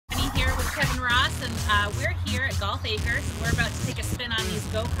Kevin Ross, and we're here at Golf Acres. We're about to take a spin on these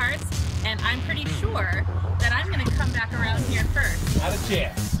go-karts, and I'm pretty sure that I'm going to come back around here first. Not a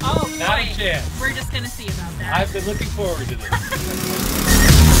chance. Oh boy. Not a chance. We're just going to see about that. I've been looking forward to this.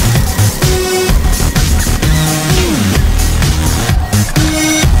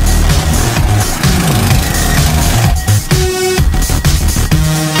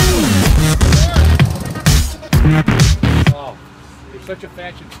 Such a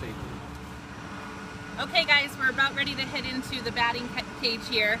fashion statement. Okay guys, we're about ready to head into the batting cage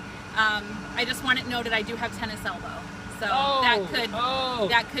here. I just want it noted I do have tennis elbow, so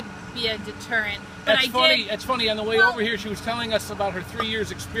that could be a deterrent. But That's funny. It's funny. On the way over here, she was telling us about her 3 years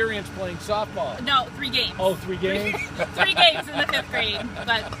experience playing softball. No, 3 games. Oh, 3 games? 3 games in the 5th grade,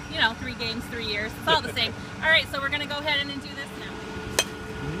 but you know, 3 games, 3 years. It's all the same. All right, so we're gonna go ahead and do this now.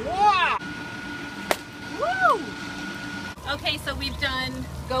 Wow! Woo! Okay, so we've done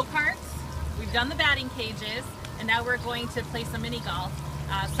go-karts, we've done the batting cages, and now we're going to play some mini golf.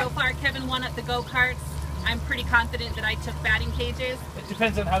 So far, Kevin won at the go-karts. I'm pretty confident that I took batting cages. It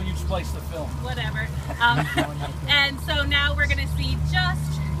depends on how you splice the film. Whatever. And so now we're going to see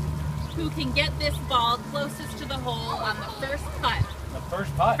just who can get this ball closest to the hole on the first putt. The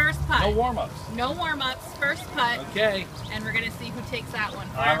first putt? First putt. No warm-ups? No warm-ups, first putt. Okay. And we're going to see who takes that one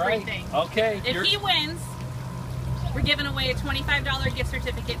for All everything. Right. Okay. If he wins, we're giving away a $25 gift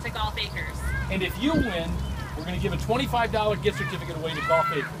certificate to Golf Acres. And if you win, we're going to give a $25 gift certificate away to Golf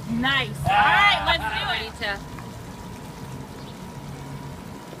Acres. Nice. All right, let's do it.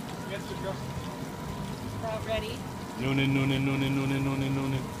 About ready? Noonin, noonin, noonin, noonin, noonin,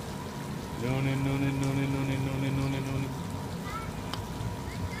 noonin. Noonin, noonin, noonin, noonin, noonin, noonin, noonin.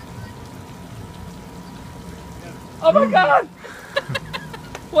 Oh my God!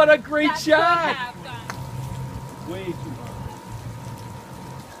 What a great shot! Way too hard.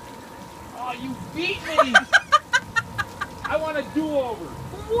 Oh, you beat me! I want a do-over.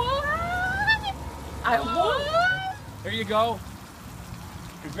 What? I won? There you go.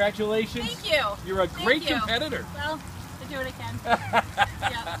 Congratulations. Thank you. You're a great competitor. Well, I do what I can.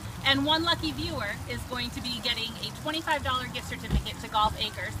 Yeah. And one lucky viewer is going to be getting a $25 gift certificate to Golf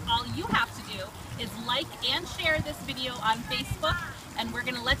Acres. All you have to do is like and share this video on Facebook, and we're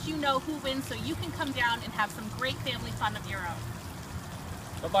going to let you know who wins so you can come down and have some great family fun of your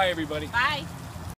own. Bye-bye, everybody. Bye.